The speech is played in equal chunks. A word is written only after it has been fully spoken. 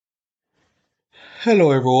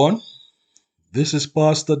Hello, everyone. This is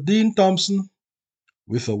Pastor Dean Thompson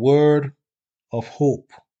with a word of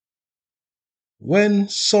hope. When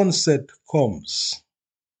sunset comes,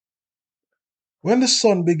 when the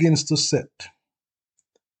sun begins to set,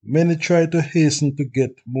 many try to hasten to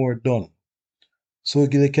get more done so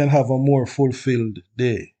they can have a more fulfilled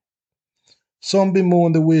day. Some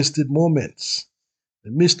bemoan the wasted moments,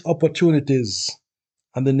 the missed opportunities,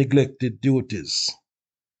 and the neglected duties.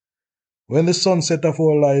 When the sunset of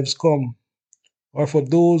our lives come, or for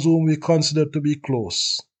those whom we consider to be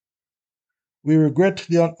close, we regret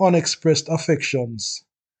the unexpressed affections,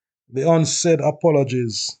 the unsaid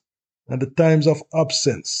apologies, and the times of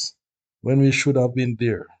absence when we should have been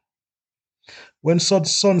there. When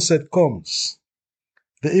sunset comes,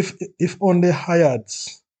 the if only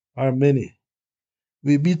hyads are many.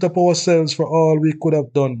 We beat up ourselves for all we could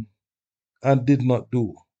have done and did not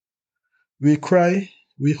do. We cry,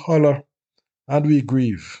 we holler, and we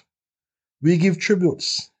grieve. We give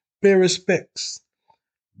tributes, pay respects,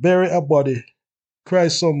 bury a body, cry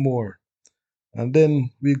some more, and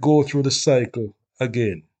then we go through the cycle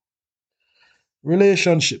again.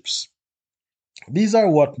 Relationships. These are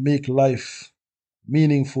what make life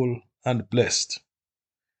meaningful and blessed.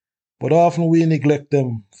 But often we neglect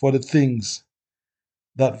them for the things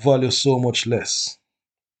that value so much less.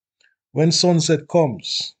 When sunset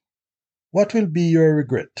comes, what will be your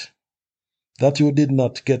regret? That you did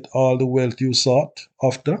not get all the wealth you sought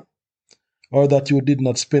after, or that you did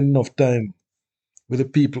not spend enough time with the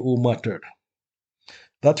people who mattered?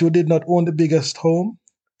 That you did not own the biggest home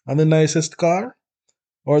and the nicest car,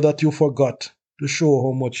 or that you forgot to show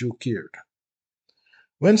how much you cared?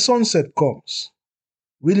 When sunset comes,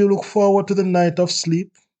 will you look forward to the night of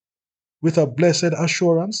sleep with a blessed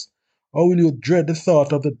assurance, or will you dread the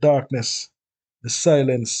thought of the darkness, the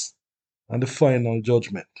silence, and the final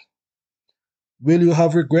judgment? Will you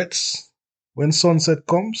have regrets when sunset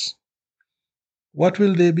comes? What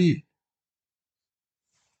will they be?